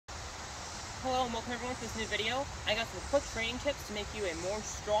Hello and welcome everyone to this new video. I got some quick training tips to make you a more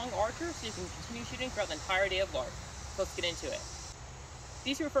strong archer so you can continue shooting throughout the entire day of LARP. So let's get into it.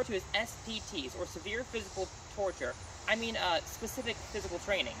 These are referred to as SPTs, or severe physical torture. I mean specific physical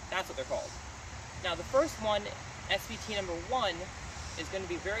training. That's what they're called. Now the first one, SPT number 1, is going to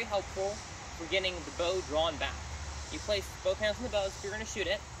be very helpful for getting the bow drawn back. You place both hands on the bow if you're going to shoot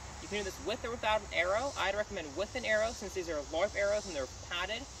it. You can do this with or without an arrow. I'd recommend with an arrow since these are LARP arrows and they're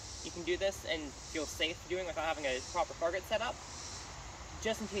padded. You can do this and feel safe doing without having a proper target set up,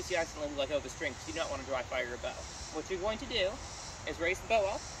 just in case you accidentally let go of the string because you do not want to dry fire your bow. What you're going to do is raise the bow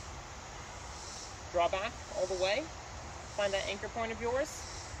up, draw back all the way, find that anchor point of yours,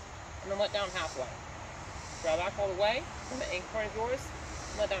 and then let down halfway. Draw back all the way, find the anchor point of yours,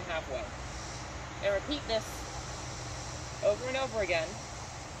 and let down halfway. And repeat this over and over again,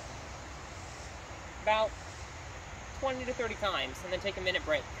 about 20 to 30 times, and then take a minute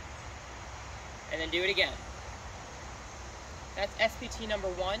break. And then do it again. That's SPT number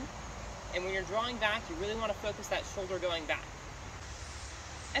 1. And when you're drawing back, you really want to focus that shoulder going back.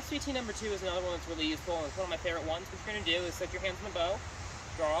 SPT number 2 is another one that's really useful, and it's one of my favorite ones. What you're going to do is set your hands on the bow,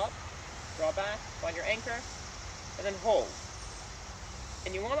 draw up, draw back, find your anchor, and then hold.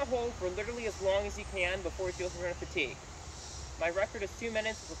 And you want to hold for literally as long as you can before you feel some kind of fatigue. My record is 2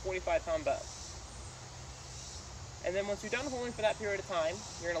 minutes with a 45-pound bow. And then once you're done holding for that period of time,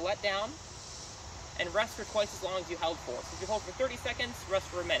 you're going to let down and rest for twice as long as you held for. So if you hold for 30 seconds, rest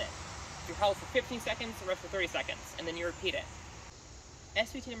for a minute. If you held for 15 seconds, rest for 30 seconds, and then you repeat it.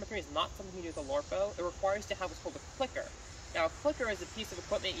 SPT number 3 is not something you do with a LARP bow. It requires you to have what's called a clicker. Now, a clicker is a piece of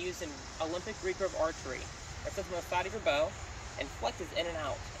equipment used in Olympic recurve archery. It sits on the side of your bow and flexes in and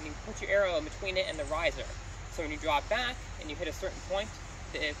out, and you put your arrow in between it and the riser. So when you draw it back and you hit a certain point,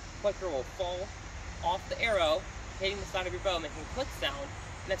 the clicker will fall off the arrow, hitting the side of your bow, making a click sound.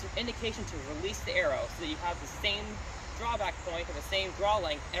 And that's an indication to release the arrow so that you have the same drawback point and the same draw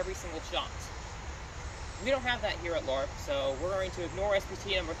length every single shot. We don't have that here at LARP, so we're going to ignore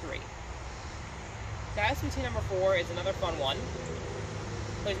SPT number 3. Now SPT number 4 is another fun one.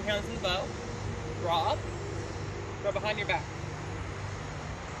 Place your hands on the bow, draw up, draw behind your back,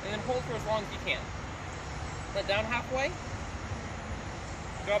 and then hold for as long as you can. Let down halfway,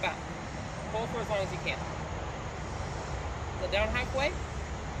 draw back, hold for as long as you can. Let down halfway,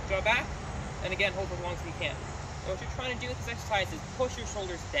 draw back, and again hold for as long as you can. And what you're trying to do with this exercise is push your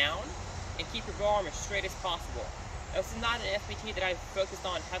shoulders down and keep your bow arm as straight as possible. Now, this is not an SPT that I've focused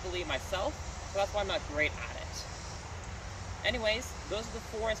on heavily myself, so that's why I'm not great at it. Anyways, those are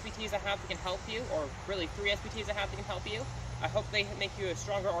the 4 SPTs I have that can help you, or really 3 SPTs I have that can help you. I hope they make you a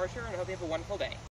stronger archer, and I hope you have a wonderful day.